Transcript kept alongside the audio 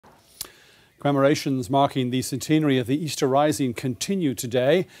Commemorations marking the centenary of the Easter Rising continue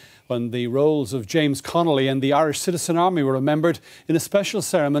today, when the roles of James Connolly and the Irish Citizen Army were remembered in a special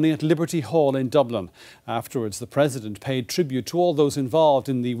ceremony at Liberty Hall in Dublin. Afterwards, the President paid tribute to all those involved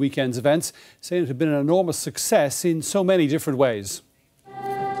in the weekend's events, saying it had been an enormous success in so many different ways.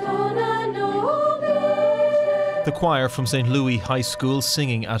 The choir from St Louis High School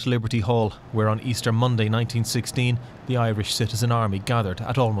singing at Liberty Hall, where on Easter Monday 1916 the Irish Citizen Army gathered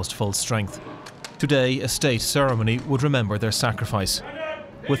at almost full strength. Today, a state ceremony would remember their sacrifice,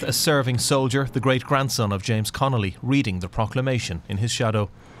 with a serving soldier, the great-grandson of James Connolly, reading the proclamation in his shadow.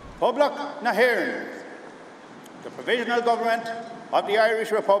 Public na hearing, the Provisional Government of the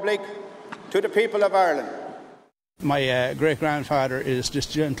Irish Republic to the people of Ireland. My great-grandfather is this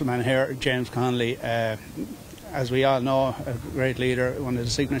gentleman here, James Connolly. As we all know, a great leader, one of the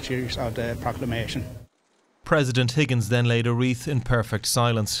signatories of the proclamation. President Higgins then laid a wreath in perfect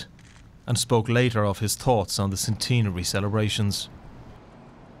silence and spoke later of his thoughts on the centenary celebrations.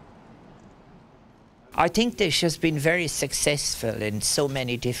 I think this has been very successful in so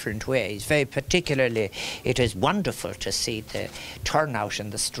many different ways. Very particularly, it is wonderful to see the turnout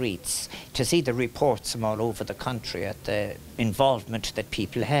in the streets, to see the reports from all over the country at the involvement that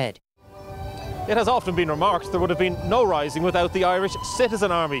people had. It has often been remarked there would have been no rising without the Irish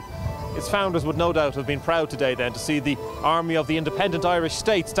Citizen Army. Its founders would no doubt have been proud today then to see the Army of the Independent Irish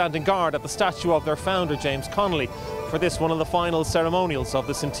State standing guard at the statue of their founder, James Connolly, for this one of the final ceremonials of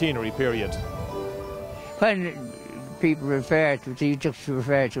the centenary period. When people refer to it, you just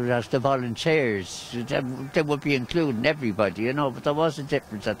refer to it as the volunteers. They would be including everybody, you know, but there was a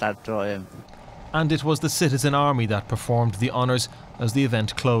difference at that time. And it was the Citizen Army that performed the honours as the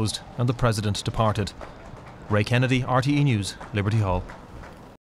event closed and the President departed. Ray Kennedy, RTE News, Liberty Hall.